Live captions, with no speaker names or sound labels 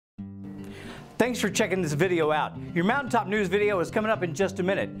Thanks for checking this video out. Your Mountaintop News video is coming up in just a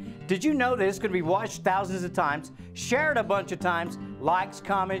minute. Did you know that it's going to be watched thousands of times, shared a bunch of times, likes,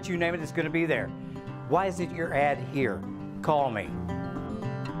 comments, you name it, it's going to be there. Why is it your ad here? Call me.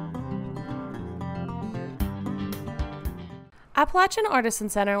 Appalachian Artisan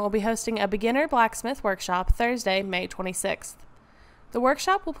Center will be hosting a Beginner Blacksmith Workshop Thursday, May 26th. The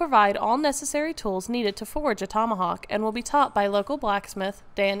workshop will provide all necessary tools needed to forge a tomahawk and will be taught by local blacksmith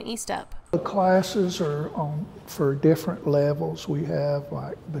Dan Estep. The classes are for different levels. We have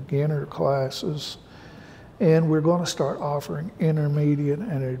like beginner classes, and we're going to start offering intermediate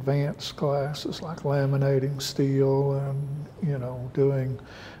and advanced classes like laminating steel and doing.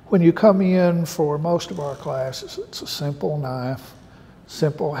 When you come in for most of our classes, it's a simple knife,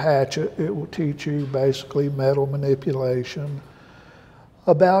 simple hatchet. It will teach you basically metal manipulation,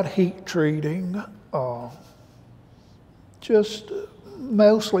 about heat treating, just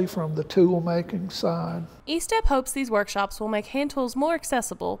mostly from the tool making side. Estep hopes these workshops will make hand tools more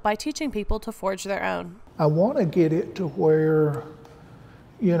accessible by teaching people to forge their own. I want to get it to where,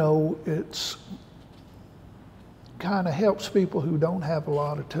 it's kind of helps people who don't have a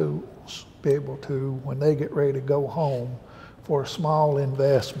lot of tools be able to, when they get ready to go home for a small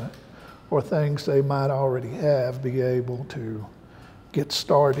investment or things they might already have, be able to get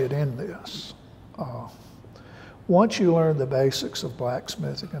started in this. Once you learn the basics of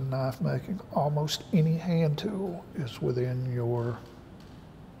blacksmithing and knife making, almost any hand tool is within your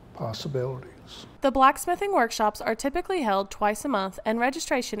possibilities. The blacksmithing workshops are typically held twice a month, and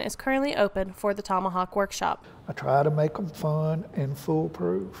registration is currently open for the Tomahawk Workshop. I try to make them fun and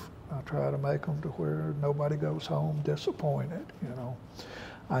foolproof. I try to make them to where nobody goes home disappointed,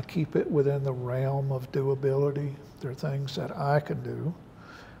 I keep it within the realm of doability. There are things that I can do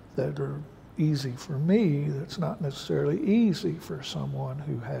that are easy for me that's not necessarily easy for someone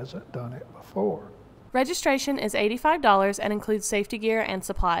who hasn't done it before. Registration is $85 and includes safety gear and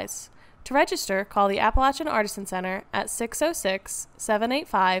supplies. To register, call the Appalachian Artisan Center at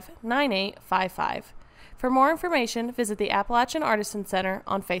 606-785-9855. For more information, visit the Appalachian Artisan Center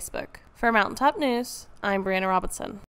on Facebook. For Mountaintop News, I'm Brianna Robinson.